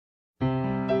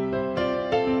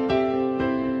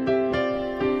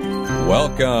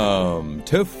Welcome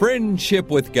to Friendship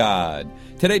with God.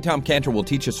 Today, Tom Cantor will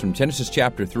teach us from Genesis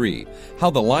chapter 3 how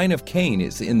the line of Cain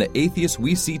is in the atheists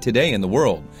we see today in the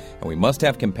world, and we must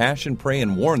have compassion, pray,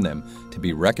 and warn them to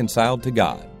be reconciled to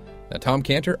God. Now, Tom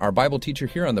Cantor, our Bible teacher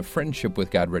here on the Friendship with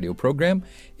God radio program,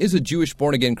 is a Jewish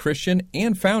born-again Christian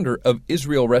and founder of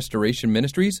Israel Restoration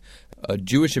Ministries, a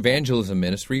Jewish evangelism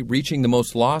ministry reaching the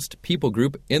most lost people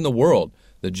group in the world,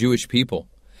 the Jewish people.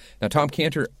 Now, Tom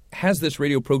Cantor has this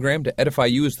radio program to edify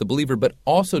you as the believer, but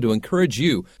also to encourage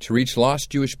you to reach lost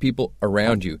Jewish people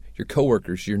around you, your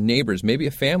coworkers, your neighbors, maybe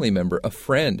a family member, a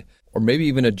friend, or maybe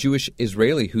even a Jewish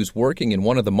Israeli who's working in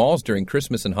one of the malls during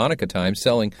Christmas and Hanukkah time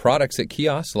selling products at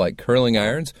kiosks like curling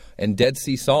irons and Dead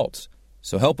Sea salts.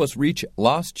 So help us reach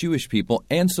lost Jewish people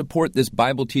and support this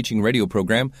Bible teaching radio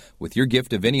program with your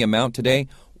gift of any amount today,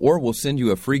 or we'll send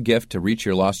you a free gift to reach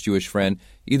your lost Jewish friend.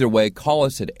 Either way, call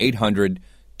us at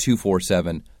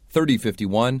 800-247-3051,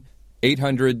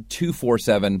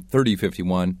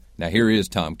 800-247-3051. Now here is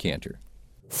Tom Cantor.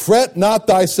 Fret not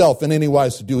thyself in any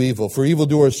wise to do evil, for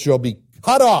evildoers shall be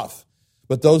cut off.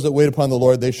 But those that wait upon the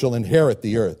Lord, they shall inherit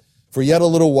the earth. For yet a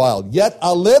little while,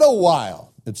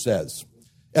 it says,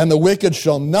 and the wicked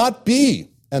shall not be,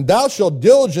 and thou shalt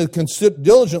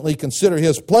diligently consider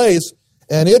his place,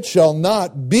 and it shall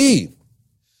not be.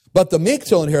 But the meek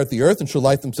shall inherit the earth, and shall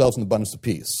light themselves in abundance of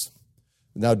peace.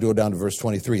 Now go down to verse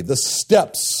 23. The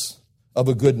steps of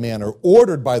a good man are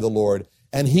ordered by the Lord,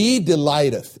 and he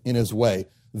delighteth in his way.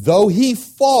 Though he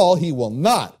fall, he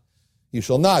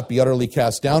shall not be utterly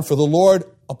cast down, for the Lord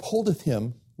upholdeth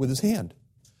him with his hand.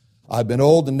 I've been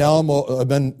old, and now I've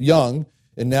been young,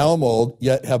 and now I'm old,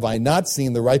 yet have I not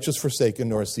seen the righteous forsaken,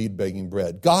 nor a seed begging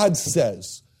bread. God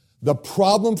says the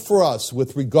problem for us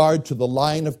with regard to the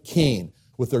line of Cain,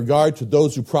 with regard to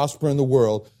those who prosper in the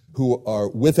world, who are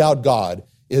without God,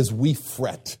 is we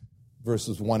fret,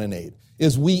 verses 1 and 8,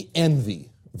 is we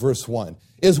envy, verse 1,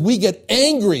 is we get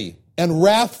angry and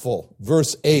wrathful,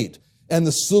 verse 8. And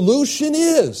the solution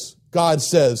is, God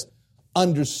says,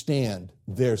 understand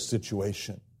their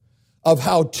situation, of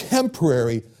how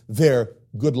temporary their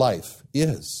good life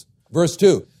is. Verse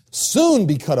 2, soon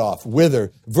be cut off,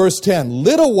 whither? Verse 10,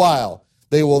 little while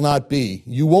they will not be.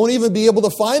 You won't even be able to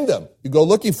find them. You go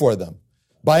looking for them.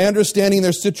 By understanding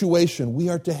their situation, we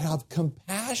are to have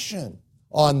compassion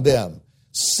on them.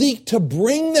 Seek to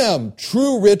bring them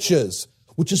true riches,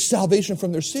 which is salvation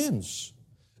from their sins.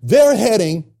 They're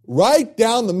heading right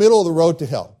down the middle of the road to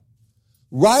hell.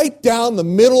 Right down the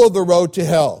middle of the road to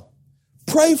hell.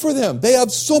 Pray for them. They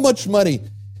have so much money,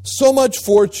 so much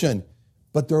fortune,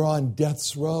 but they're on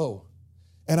death's row.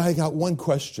 And I got one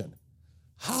question.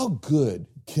 How good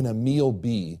can a meal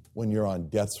be when you're on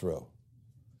death's row?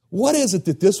 What is it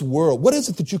that what is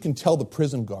it that you can tell the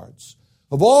prison guards?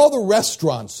 Of all the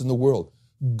restaurants in the world,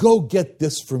 go get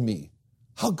this for me.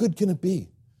 How good can it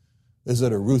be? Is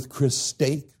it a Ruth Chris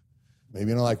steak? Maybe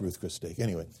you don't like Ruth Chris steak.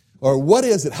 Anyway. Or what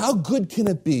is it? How good can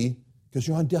it be? Because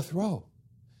you're on death row.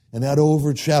 And that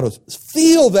overshadows.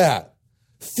 Feel that.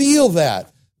 Feel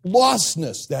that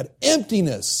lostness, that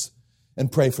emptiness,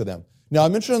 and pray for them. Now, I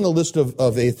mentioned on the list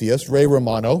of atheists, Ray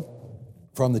Romano,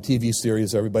 from the TV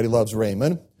series Everybody Loves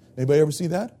Raymond. Anybody ever see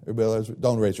that?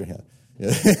 Don't raise your hand.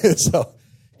 So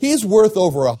he's worth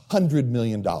over $100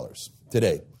 million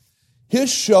today.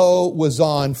 His show was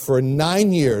on for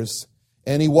 9 years,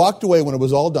 and he walked away when it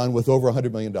was all done with over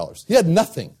 $100 million. He had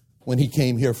nothing when he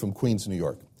came here from Queens, New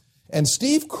York. And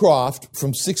Steve Kroft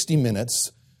from 60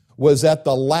 Minutes was at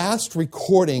the last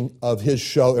recording of his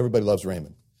show, Everybody Loves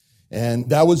Raymond. And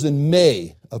that was in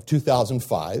May of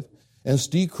 2005. And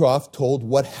Steve Kroft told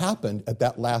what happened at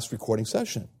that last recording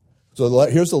session. So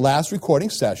here's the last recording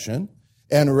session,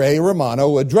 and Ray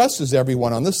Romano addresses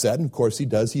everyone on the set, and of course he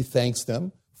does. He thanks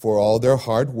them for all their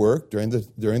hard work during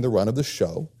the run of the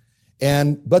show.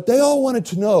 But they all wanted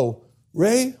to know,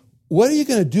 Ray, what are you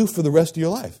going to do for the rest of your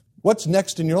life? What's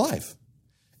next in your life?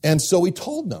 And so he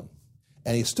told them,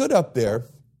 and he stood up there,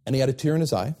 and he had a tear in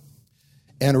his eye,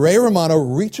 and Ray Romano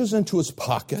reaches into his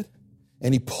pocket,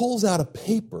 and he pulls out a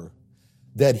paper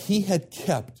that he had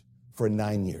kept for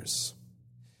 9 years.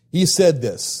 He said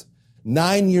this,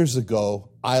 9 years ago,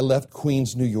 I left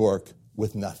Queens, New York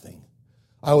with nothing.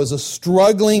 I was a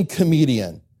struggling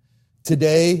comedian.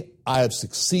 Today, I have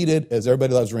succeeded, as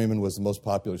Everybody Loves Raymond was the most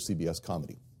popular CBS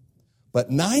comedy.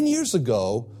 But 9 years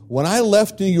ago, when I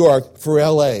left New York for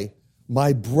L.A.,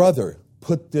 my brother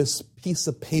put this piece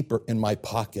of paper in my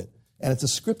pocket, and it's a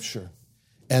scripture.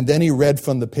 And then he read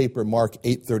from the paper, Mark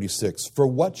 8:36, for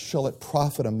what shall it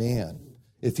profit a man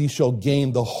if he shall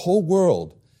gain the whole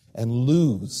world and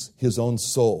lose his own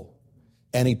soul?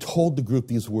 And he told the group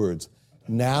these words,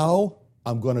 now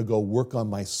I'm going to go work on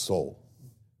my soul.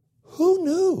 Who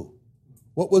knew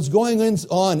what was going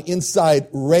on inside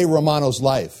Ray Romano's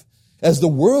life? As the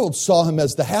world saw him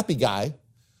as the happy guy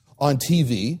on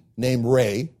TV named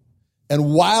Ray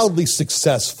and wildly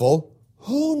successful,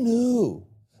 who knew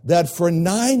that for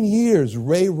 9 years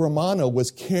Ray Romano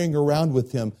was carrying around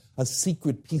with him a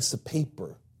secret piece of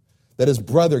paper that his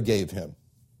brother gave him?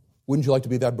 Wouldn't you like to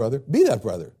be that brother? Be that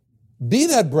brother. Be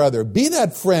that brother. Be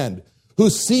that friend who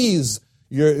sees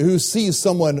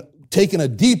someone taking a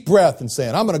deep breath and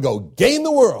saying, I'm going to go gain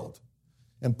the world,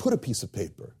 and put a piece of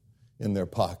paper in their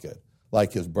pocket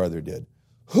like his brother did.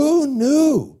 Who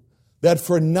knew that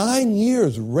for 9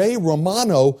 years Ray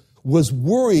Romano was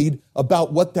worried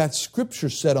about what that scripture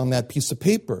said on that piece of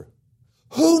paper?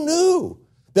 Who knew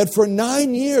that for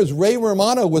 9 years Ray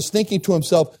Romano was thinking to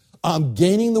himself, I'm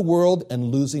gaining the world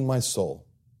and losing my soul?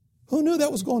 Who knew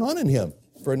that was going on in him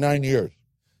for 9 years?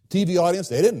 TV audience,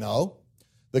 they didn't know.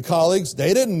 The colleagues,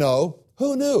 they didn't know.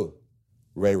 Who knew?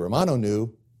 Ray Romano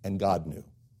knew, and God knew.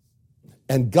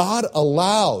 And God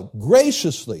allowed,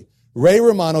 graciously, Ray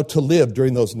Romano to live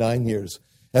during those 9 years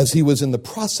as he was in the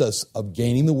process of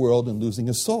gaining the world and losing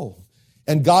his soul.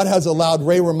 And God has allowed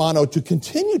Ray Romano to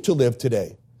continue to live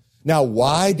today. Now,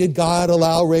 why did God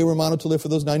allow Ray Romano to live for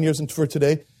those 9 years and for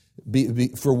today?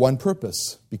 For one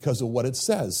purpose, because of what it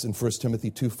says in 1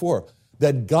 Timothy 2:4,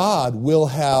 that God will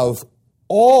have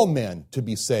all men to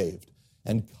be saved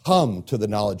and come to the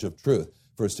knowledge of truth.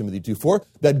 1 Timothy 2:4,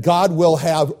 that God will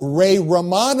have Ray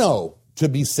Romano to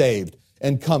be saved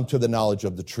and come to the knowledge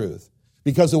of the truth.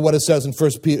 Because of what it says in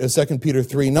 2 Peter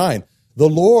 3:9, the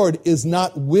Lord is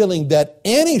not willing that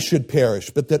any should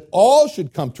perish, but that all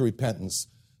should come to repentance.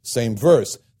 Same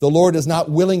verse. The Lord is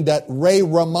not willing that Ray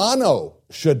Romano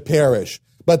should perish,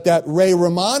 but that Ray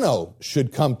Romano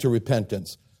should come to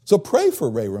repentance. So pray for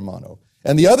Ray Romano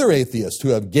and the other atheists who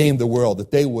have gained the world,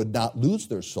 that they would not lose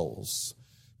their souls.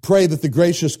 Pray that the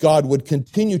gracious God would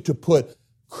continue to put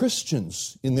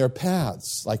Christians in their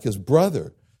paths, like his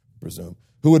brother, I presume,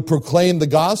 who would proclaim the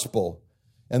gospel,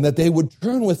 and that they would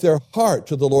turn with their heart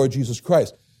to the Lord Jesus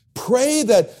Christ. Pray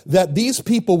that these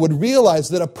people would realize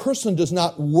that a person does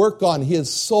not work on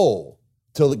his soul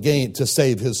to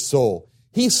save his soul.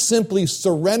 He simply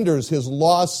surrenders his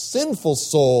lost, sinful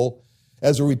soul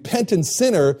as a repentant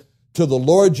sinner to the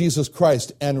Lord Jesus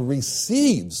Christ and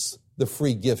receives the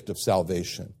free gift of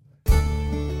salvation.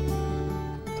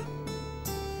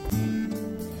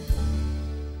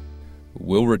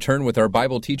 We'll return with our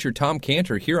Bible teacher, Tom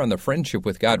Cantor, here on the Friendship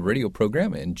with God radio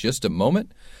program in just a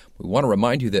moment. We want to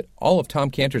remind you that all of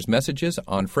Tom Cantor's messages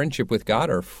on Friendship with God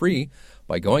are free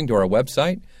by going to our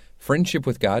website,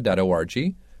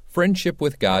 friendshipwithgod.org,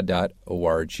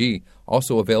 friendshipwithgod.org.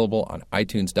 Also available on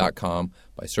iTunes.com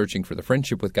by searching for the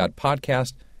Friendship with God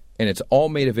podcast. And it's all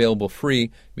made available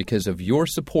free because of your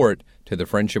support to the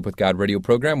Friendship with God radio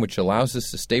program, which allows us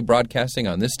to stay broadcasting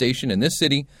on this station in this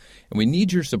city. And we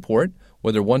need your support,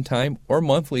 whether one-time or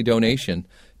monthly donation,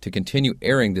 to continue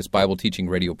airing this Bible teaching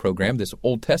radio program, this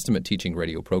Old Testament teaching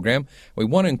radio program. We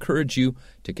want to encourage you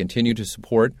to continue to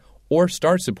support or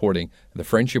start supporting the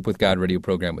Friendship with God radio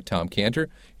program with Tom Cantor.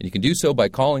 And you can do so by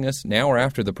calling us now or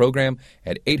after the program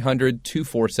at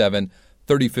 800-247-3051,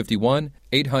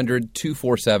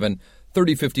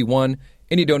 800-247-3051.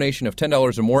 Any donation of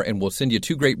 $10 or more, and we'll send you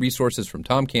 2 great resources from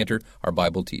Tom Cantor, our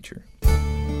Bible teacher.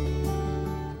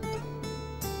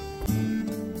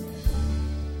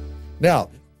 Now,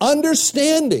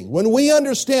 when we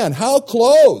understand how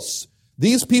close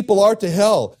these people are to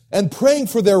hell and praying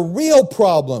for their real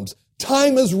problems,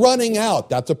 time is running out.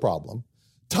 That's a problem.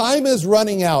 Time is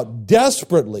running out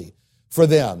desperately for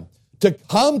them to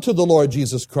come to the Lord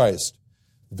Jesus Christ.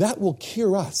 That will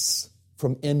cure us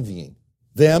from envying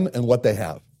them and what they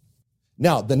have.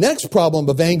 Now, the next problem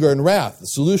of anger and wrath, the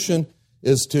solution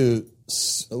is to,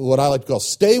 what I like to call,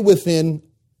 stay within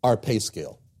our pay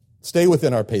scale. Stay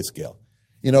within our pay scale.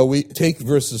 You know, we take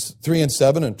verses 3 and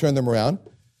 7 and turn them around,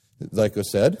 like I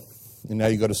said. And now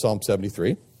you go to Psalm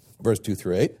 73, verse 2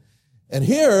 through 8. And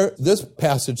here, this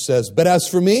passage says, "But as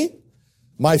for me,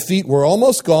 my feet were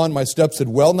almost gone, my steps had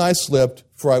well nigh slipped,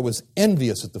 for I was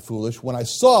envious at the foolish when I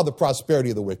saw the prosperity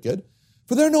of the wicked.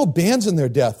 For there are no bands in their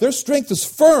death. Their strength is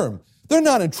firm. They're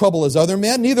not in trouble as other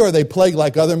men, neither are they plagued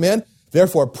like other men.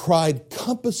 Therefore pride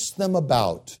compassed them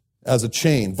about as a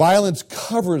chain. Violence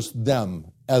covers them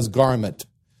as garment.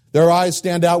 Their eyes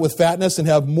stand out with fatness and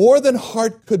have more than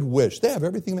heart could wish." They have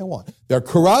everything they want. They're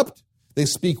corrupt. They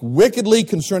speak wickedly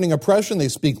concerning oppression. They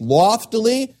speak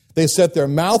loftily. They set their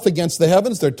mouth against the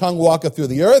heavens. Their tongue walketh through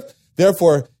the earth.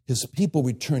 Therefore his people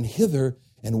return hither,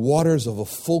 and waters of a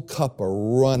full cup are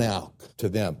run out to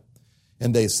them.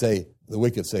 And they say, The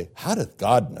wicked say, how doth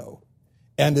God know?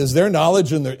 And is there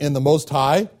knowledge in the Most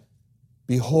High?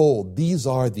 Behold, these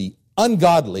are the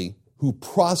ungodly who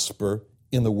prosper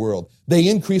in the world. They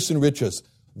increase in riches.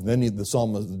 And then the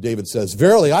psalmist David says,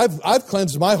 verily, I've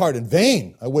cleansed my heart in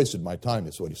vain. I wasted my time,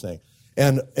 is what he's saying.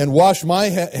 And washed my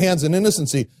hands in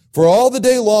innocency. For all the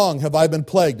day long have I been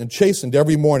plagued and chastened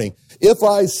every morning. If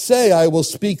I say I will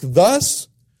speak thus,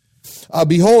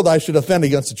 behold, I should offend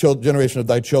against the generation of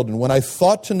thy children. When I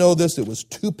thought to know this, it was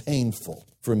too painful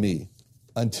for me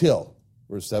until,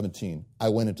 verse 17, I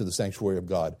went into the sanctuary of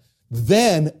God.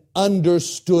 Then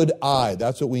understood I.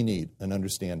 That's what we need, an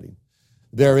understanding.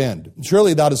 Their end.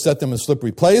 Surely thou hast set them in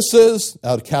slippery places.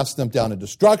 Thou hast cast them down in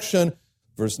destruction.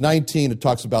 Verse 19, it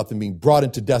talks about them being brought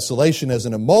into desolation as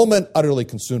in a moment, utterly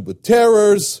consumed with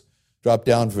terrors. Drop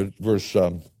down for verse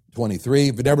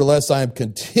 23. But nevertheless, I am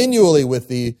continually with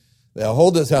thee. Thou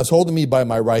hast hold of me by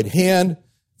my right hand.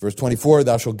 Verse 24,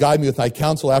 thou shalt guide me with thy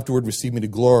counsel. Afterward, receive me to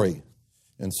glory.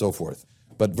 And so forth.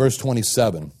 But verse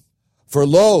 27. For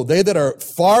lo, they that are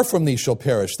far from thee shall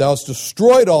perish. Thou hast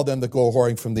destroyed all them that go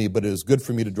whoring from thee, but it is good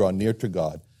for me to draw near to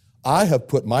God. I have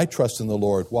put my trust in the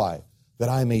Lord. Why? That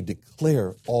I may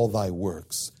declare all thy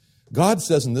works. God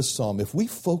says in this psalm, if we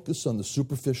focus on the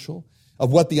superficial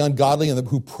of what the ungodly and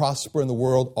who prosper in the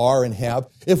world are and have,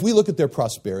 if we look at their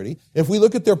prosperity, if we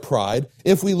look at their pride,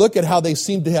 if we look at how they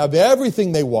seem to have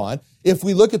everything they want, if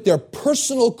we look at their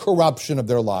personal corruption of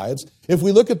their lives, if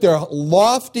we look at their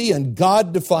lofty and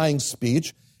God-defying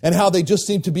speech, and how they just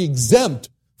seem to be exempt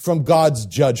from God's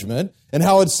judgment, and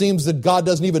how it seems that God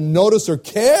doesn't even notice or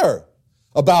care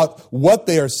about what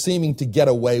they are seeming to get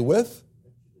away with,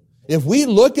 if we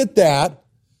look at that,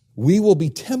 we will be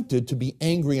tempted to be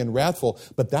angry and wrathful,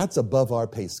 but that's above our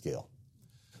pay scale.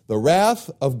 The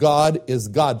wrath of God is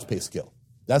God's pay scale.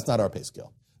 That's not our pay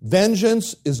scale.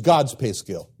 Vengeance is God's pay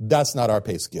scale. That's not our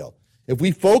pay scale. If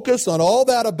we focus on all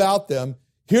that about them,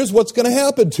 here's what's going to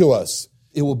happen to us.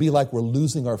 It will be like we're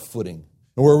losing our footing.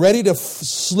 And we're ready to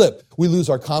slip. We lose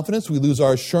our confidence. We lose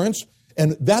our assurance.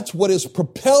 And that's what is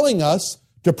propelling us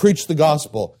to preach the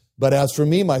gospel. But as for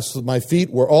me, my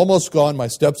feet were almost gone. My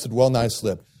steps had well nigh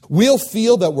slipped. We'll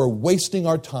feel that we're wasting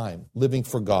our time living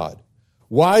for God.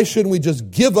 Why shouldn't we just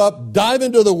give up, dive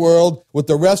into the world with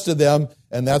the rest of them?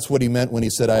 And that's what he meant when he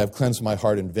said, I have cleansed my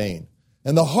heart in vain.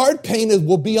 And the heart pain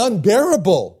will be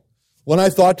unbearable. When I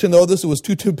thought to know this, it was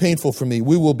too painful for me.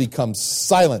 We will become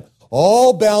silent,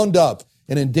 all bound up,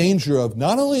 and in danger of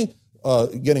not only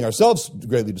getting ourselves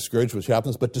greatly discouraged, which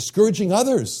happens, but discouraging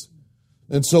others.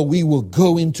 And so we will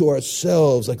go into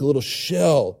ourselves like a little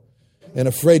shell and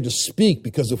afraid to speak,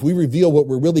 because if we reveal what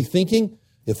we're really thinking,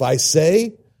 if I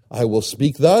say, I will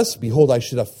speak thus, behold, I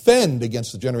should offend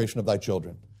against the generation of thy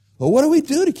children. Well, what do we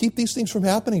do to keep these things from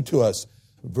happening to us?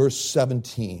 Verse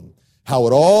 17, how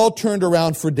it all turned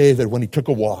around for David when he took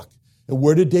a walk. And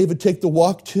where did David take the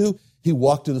walk to? He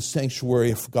walked to the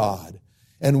sanctuary of God.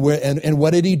 And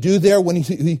what did he do there when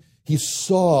he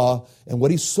saw, and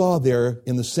what he saw there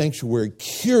in the sanctuary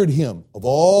cured him of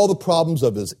all the problems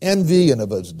of his envy and of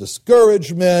his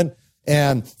discouragement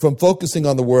and from focusing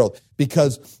on the world.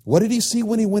 Because what did he see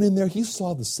when he went in there? He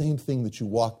saw the same thing that you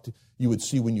would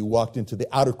see when you walked into the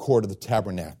outer court of the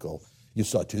tabernacle. You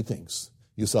saw two things.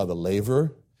 You saw the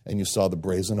laver and you saw the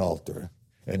brazen altar.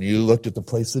 And you looked at the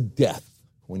place of death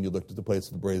when you looked at the place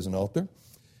of the brazen altar.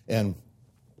 And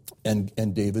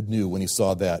David knew when he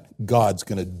saw that, God's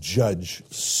going to judge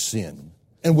sin.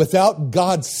 And without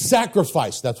God's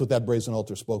sacrifice, that's what that brazen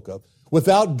altar spoke of.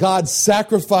 Without God's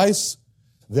sacrifice,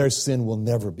 their sin will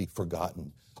never be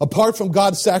forgotten. Apart from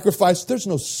God's sacrifice, there's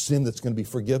no sin that's going to be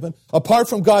forgiven. Apart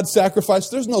from God's sacrifice,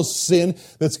 there's no sin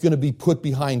that's going to be put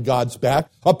behind God's back.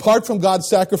 Apart from God's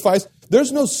sacrifice,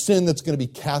 there's no sin that's going to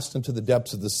be cast into the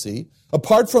depths of the sea.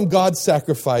 Apart from God's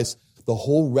sacrifice, the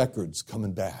whole record's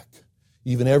coming back.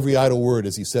 Even every idle word,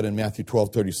 as he said in Matthew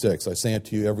 12:36, I say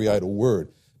unto you, every idle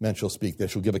word men shall speak, they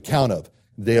shall give account of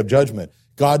the day of judgment.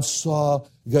 God saw,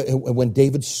 when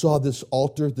David saw this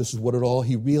altar, this is what it all,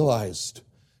 he realized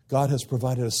God has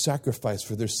provided a sacrifice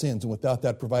for their sins. And without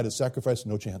that provided sacrifice,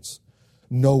 no chance.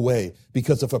 No way.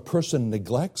 Because if a person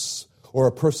neglects, or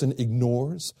a person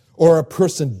ignores, or a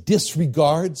person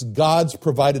disregards God's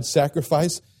provided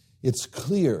sacrifice, it's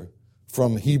clear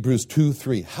from Hebrews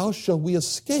 2:3. How shall we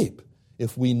escape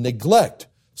if we neglect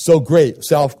so great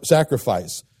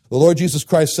self-sacrifice? The Lord Jesus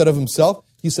Christ said of himself,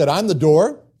 he said, I'm the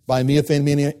door. By me, if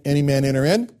any man enter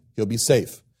in, he'll be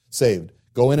saved.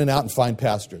 Go in and out and find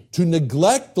pasture. To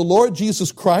neglect the Lord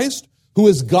Jesus Christ, who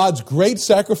is God's great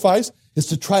sacrifice, is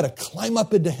to try to climb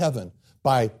up into heaven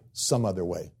by some other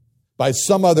way. By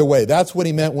some other way. That's what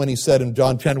he meant when he said in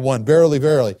John 10:1, verily,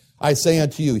 verily, I say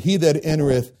unto you, he that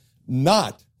entereth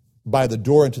not by the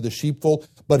door into the sheepfold,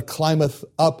 but climbeth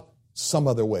up some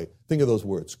other way. Think of those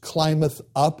words. Climbeth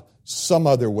up some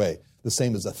other way. The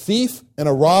same as a thief and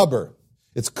a robber.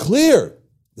 It's clear.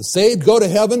 The saved go to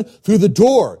heaven through the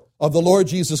door of the Lord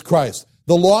Jesus Christ.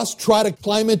 The lost try to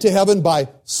climb into heaven by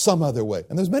some other way.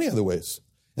 And there's many other ways.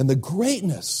 And the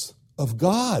greatness of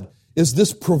God is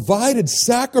this provided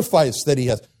sacrifice that he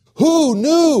has. Who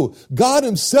knew God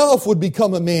himself would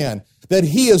become a man? That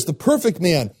he, as the perfect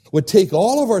man, would take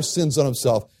all of our sins on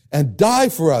himself and die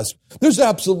for us. There's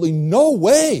absolutely no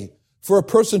way for a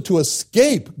person to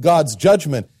escape God's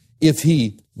judgment if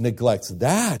he neglects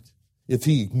that, if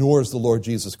he ignores the Lord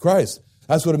Jesus Christ.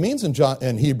 That's what it means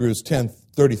in Hebrews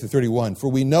 10:30-31. For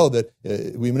we know that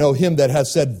we know him that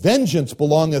has said, vengeance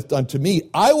belongeth unto me.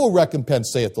 I will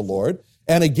recompense, saith the Lord.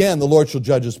 And again, the Lord shall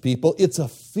judge his people. It's a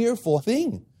fearful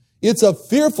thing. It's a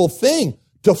fearful thing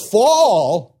to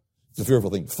fall. It's a fearful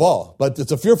thing to fall, but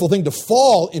it's a fearful thing to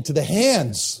fall into the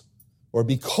hands or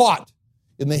be caught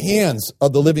in the hands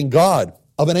of the living God,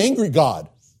 of an angry God.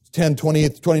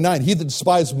 10:28-29. He that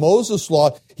despised Moses'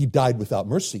 law, he died without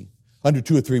mercy, under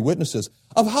 2 or 3 witnesses.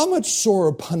 Of how much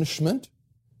sorer punishment,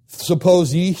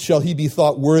 suppose ye, shall he be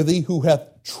thought worthy, who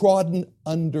hath trodden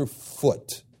under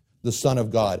foot the Son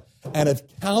of God, and hath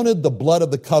counted the blood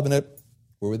of the covenant,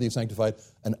 wherewith he sanctified,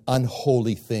 an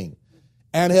unholy thing,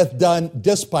 and hath done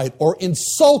despite or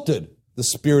insulted the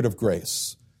Spirit of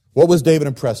grace. What was David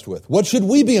impressed with? What should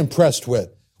we be impressed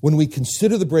with when we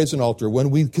consider the brazen altar, when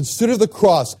we consider the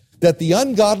cross, that the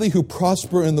ungodly who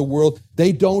prosper in the world,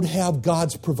 they don't have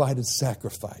God's provided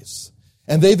sacrifice.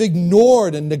 And they've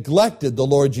ignored and neglected the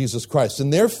Lord Jesus Christ.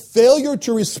 And their failure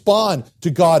to respond to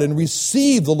God and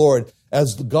receive the Lord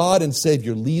as the God and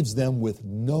Savior leaves them with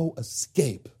no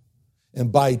escape.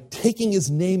 And by taking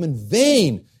his name in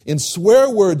vain, in swear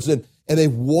words, and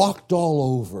they've walked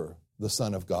all over the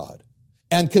Son of God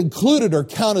and concluded or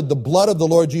counted the blood of the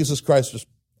Lord Jesus Christ as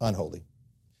unholy.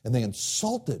 And they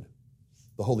insulted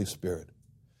the Holy Spirit.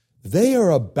 They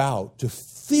are about to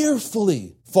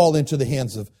fearfully fall into the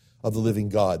hands of the living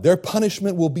God. Their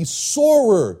punishment will be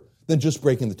sorer than just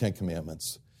breaking the 10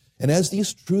 Commandments. And as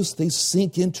these truths, they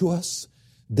sink into us,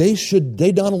 they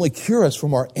not only cure us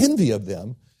from our envy of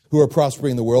them who are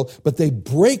prospering in the world, but they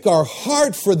break our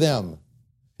heart for them.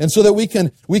 And so that we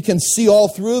can see all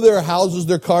through their houses,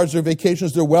 their cars, their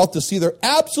vacations, their wealth, to see their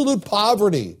absolute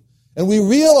poverty. And we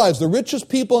realize the richest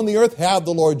people on the earth have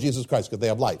the Lord Jesus Christ because they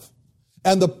have life.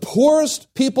 And the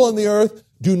poorest people on the earth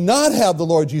do not have the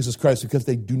Lord Jesus Christ because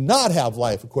they do not have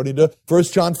life, according to 1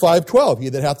 John 5:12. He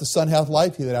that hath the Son hath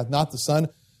life. He that hath not the Son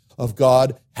of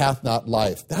God hath not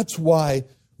life. That's why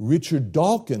Richard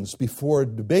Dawkins, before a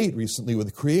debate recently with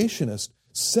a creationist,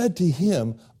 said to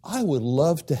him, I would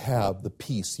love to have the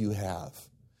peace you have.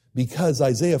 Because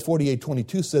Isaiah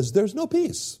 48:22 says there's no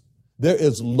peace. There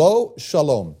is lo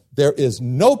shalom. There is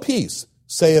no peace,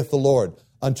 saith the Lord,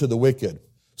 unto the wicked.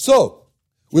 So,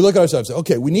 we look at ourselves and say,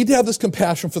 okay, we need to have this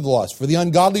compassion for the lost, for the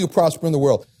ungodly who prosper in the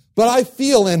world. But I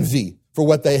feel envy for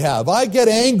what they have. I get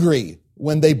angry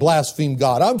when they blaspheme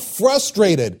God. I'm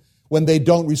frustrated when they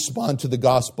don't respond to the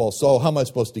gospel. So how am I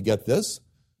supposed to get this?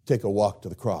 Take a walk to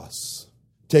the cross.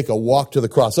 Take a walk to the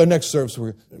cross. Our next service,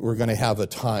 we're going to have a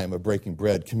time of breaking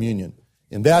bread, communion.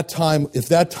 In that time, if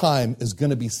that time is going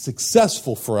to be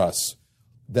successful for us,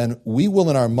 then we will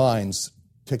in our minds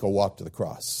take a walk to the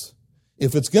cross.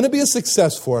 If it's going to be a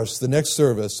success for us, the next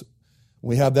service,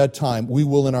 we have that time, we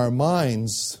will in our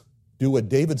minds do what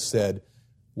David said,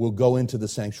 we'll go into the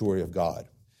sanctuary of God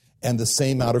and the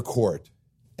same outer court.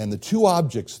 And the 2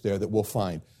 objects there that we'll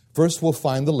find. First, we'll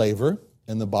find the laver,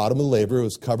 and the bottom of the laver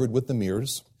is covered with the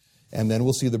mirrors. And then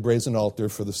we'll see the brazen altar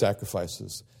for the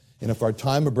sacrifices. And if our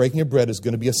time of breaking of bread is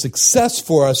going to be a success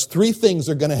for us, 3 things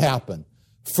are going to happen.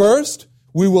 First,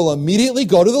 we will immediately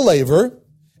go to the laver,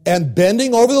 and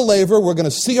bending over the laver, we're going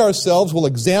to see ourselves, we'll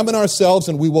examine ourselves,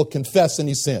 and we will confess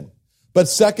any sin. But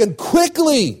second,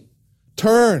 quickly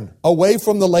turn away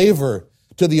from the laver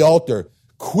to the altar.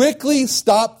 Quickly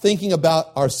stop thinking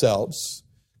about ourselves.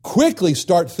 Quickly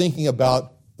start thinking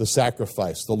about the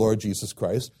sacrifice, the Lord Jesus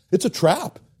Christ. It's a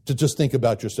trap to just think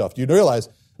about yourself. Do you realize?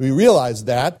 We realize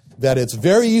that it's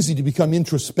very easy to become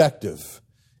introspective.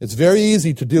 It's very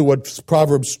easy to do what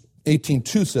Proverbs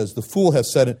 18:2 says. The fool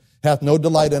hath no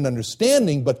delight in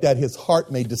understanding, but that his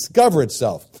heart may discover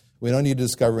itself. We don't need to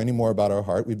discover any more about our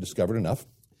heart. We've discovered enough.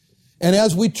 And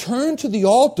as we turn to the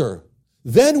altar,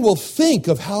 then we'll think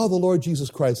of how the Lord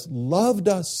Jesus Christ loved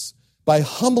us by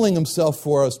humbling himself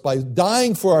for us, by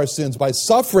dying for our sins, by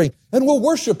suffering, and we'll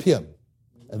worship him.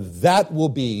 And that will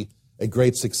be a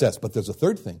great success. But there's a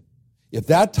third thing. If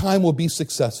that time will be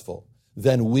successful,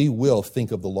 then we will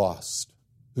think of the lost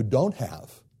who don't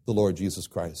have the Lord Jesus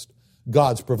Christ,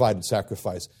 God's provided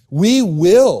sacrifice. We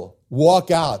will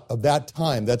walk out of that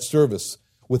time, that service,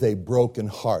 with a broken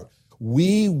heart.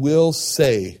 We will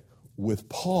say with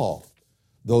Paul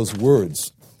those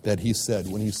words that he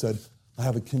said when he said, I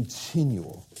have a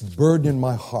continual burden in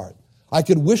my heart. I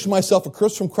could wish myself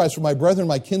accursed from Christ for my brethren,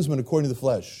 my kinsmen according to the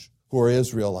flesh, who are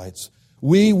Israelites.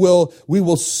 We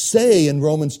will say in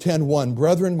Romans 10:1,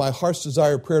 brethren, my heart's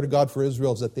desire, prayer to God for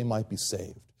Israel is that they might be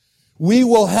saved. We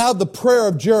will have the prayer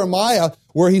of Jeremiah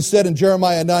where he said in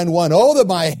Jeremiah 9:1, oh, that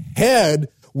my head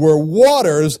were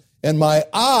waters and my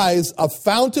eyes a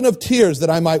fountain of tears, that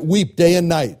I might weep day and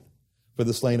night for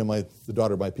the slain of the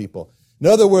daughter of my people. In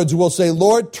other words, we'll say,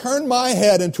 Lord, turn my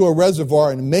head into a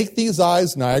reservoir and make these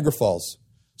eyes Niagara Falls.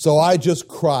 So I just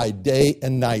cry day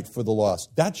and night for the lost.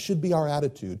 That should be our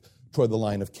attitude toward the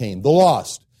line of Cain, the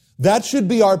lost. That should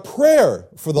be our prayer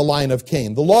for the line of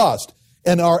Cain, the lost.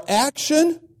 And our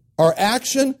action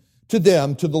to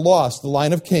them, to the lost, the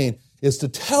line of Cain, is to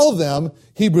tell them,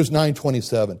 Hebrews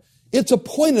 9:27, it's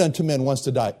appointed unto men once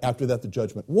to die, after that the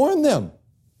judgment. Warn them.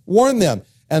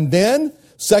 And then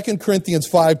 2 Corinthians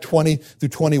 5:20 through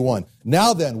 21.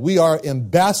 Now then, we are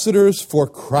ambassadors for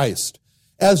Christ.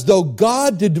 As though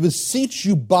God did beseech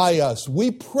you by us, we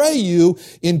pray you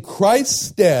in Christ's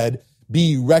stead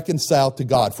be reconciled to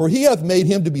God. For he hath made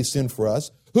him to be sin for us,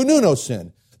 who knew no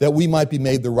sin, that we might be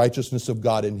made the righteousness of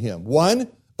God in him. 1,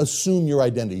 assume your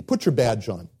identity. Put your badge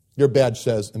on. Your badge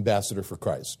says ambassador for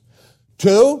Christ.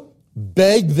 2,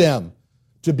 beg them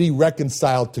to be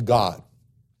reconciled to God.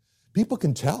 People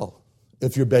can tell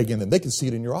if you're begging them. They can see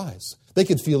it in your eyes. They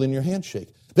can feel it in your handshake.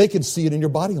 They can see it in your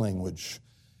body language.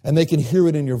 And they can hear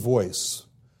it in your voice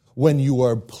when you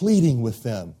are pleading with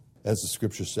them, as the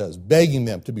scripture says, begging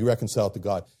them to be reconciled to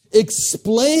God.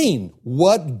 Explain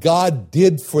what God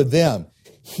did for them.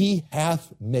 He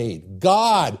hath made.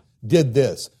 God did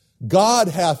this. God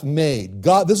hath made.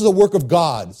 God. This is a work of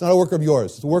God. It's not a work of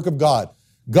yours. It's a work of God.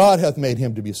 God hath made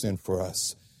him to be sin for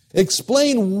us.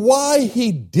 Explain why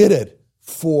he did it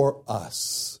for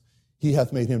us. He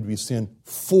hath made him to be sin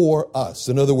for us.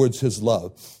 In other words, his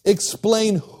love.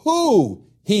 Explain who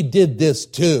he did this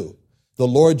to. The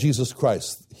Lord Jesus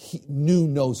Christ. He knew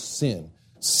no sin,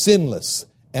 sinless,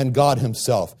 and God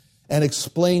himself. And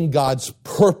explain God's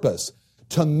purpose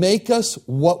to make us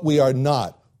what we are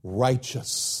not,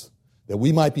 righteous, that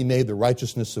we might be made the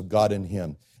righteousness of God in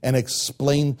him. And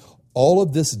explain all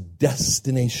of this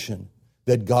destination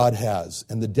that God has.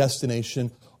 And the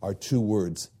destination are 2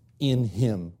 words, in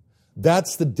him.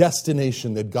 That's the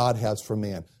destination that God has for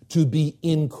man, to be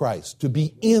in Christ, to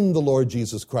be in the Lord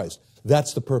Jesus Christ.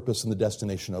 That's the purpose and the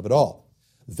destination of it all.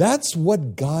 That's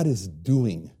what God is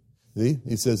doing. See?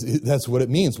 He says that's what it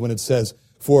means when it says,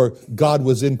 for God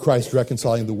was in Christ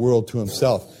reconciling the world to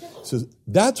himself. He says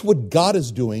that's what God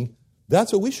is doing.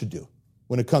 That's what we should do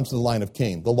when it comes to the line of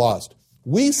Cain, the lost.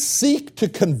 We seek to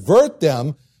convert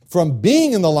them from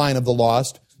being in the line of the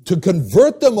lost to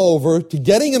convert them over to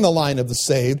getting in the line of the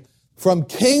saved, from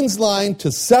Cain's line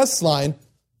to Seth's line,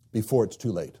 before it's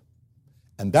too late.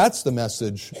 And that's the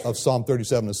message of Psalm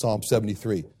 37 and Psalm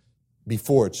 73,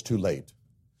 before it's too late.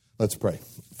 Let's pray.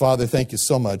 Father, thank you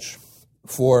so much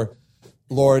for,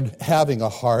 Lord, having a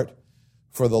heart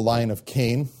for the line of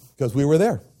Cain, because we were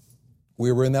there.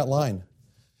 We were in that line.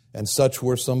 And such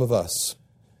were some of us.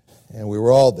 And we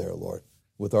were all there, Lord,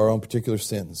 with our own particular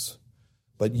sins.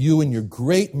 But you, in your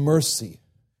great mercy,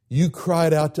 you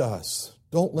cried out to us,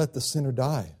 don't let the sinner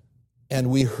die. And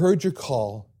we heard your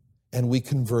call, and we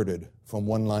converted from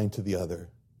one line to the other.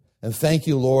 And thank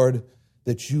you, Lord,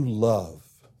 that you love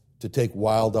to take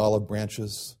wild olive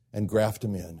branches and graft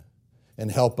them in,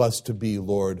 and help us to be,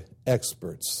 Lord,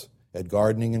 experts at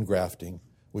gardening and grafting.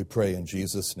 We pray in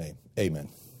Jesus' name. Amen.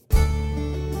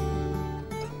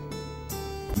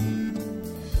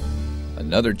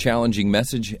 Another challenging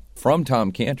message from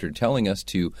Tom Cantor telling us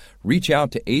to reach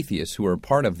out to atheists who are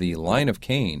part of the line of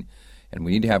Cain, and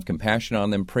we need to have compassion on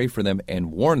them, pray for them,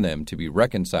 and warn them to be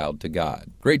reconciled to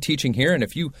God. Great teaching here, and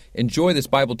if you enjoy this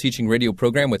Bible teaching radio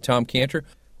program with Tom Cantor,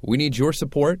 we need your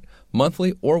support,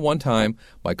 monthly or one time,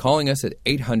 by calling us at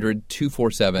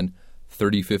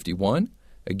 800-247-3051.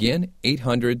 Again,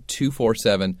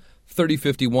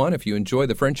 800-247-3051. If you enjoy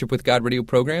the Friendship with God radio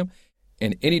program,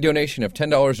 and any donation of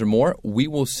 $10 or more, we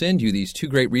will send you these 2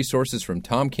 great resources from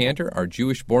Tom Cantor, our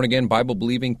Jewish born-again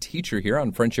Bible-believing teacher here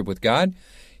on Friendship with God.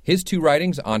 his 2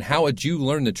 writings on how a Jew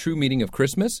learned the true meaning of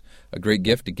Christmas, a great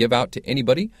gift to give out to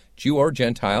anybody, Jew or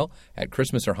Gentile, at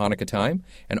Christmas or Hanukkah time,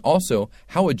 and also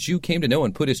how a Jew came to know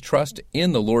and put his trust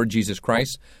in the Lord Jesus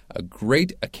Christ, a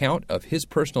great account of his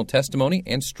personal testimony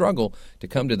and struggle to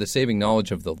come to the saving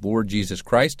knowledge of the Lord Jesus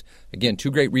Christ. Again,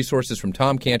 2 great resources from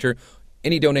Tom Cantor.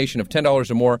 Any donation of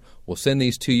 $10 or more, we'll send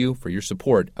these to you for your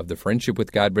support of the Friendship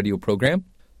with God radio program.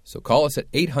 So call us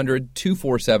at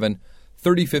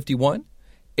 800-247-3051,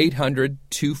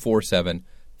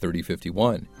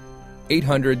 800-247-3051,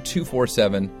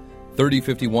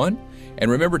 800-247-3051. And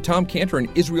remember, Tom Cantor and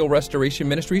Israel Restoration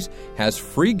Ministries has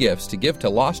free gifts to give to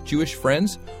lost Jewish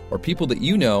friends or people that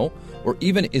you know, or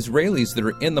even Israelis that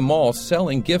are in the mall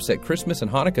selling gifts at Christmas and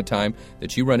Hanukkah time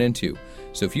that you run into.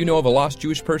 So if you know of a lost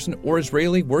Jewish person or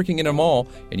Israeli working in a mall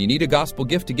and you need a gospel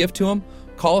gift to give to them,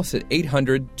 call us at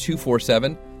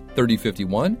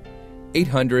 800-247-3051,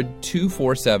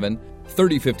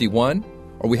 800-247-3051,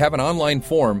 or we have an online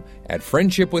form at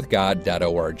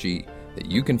friendshipwithgod.org that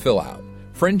you can fill out.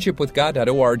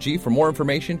 friendshipwithgod.org for more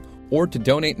information or to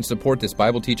donate and support this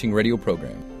Bible teaching radio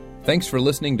program. Thanks for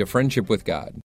listening to Friendship with God.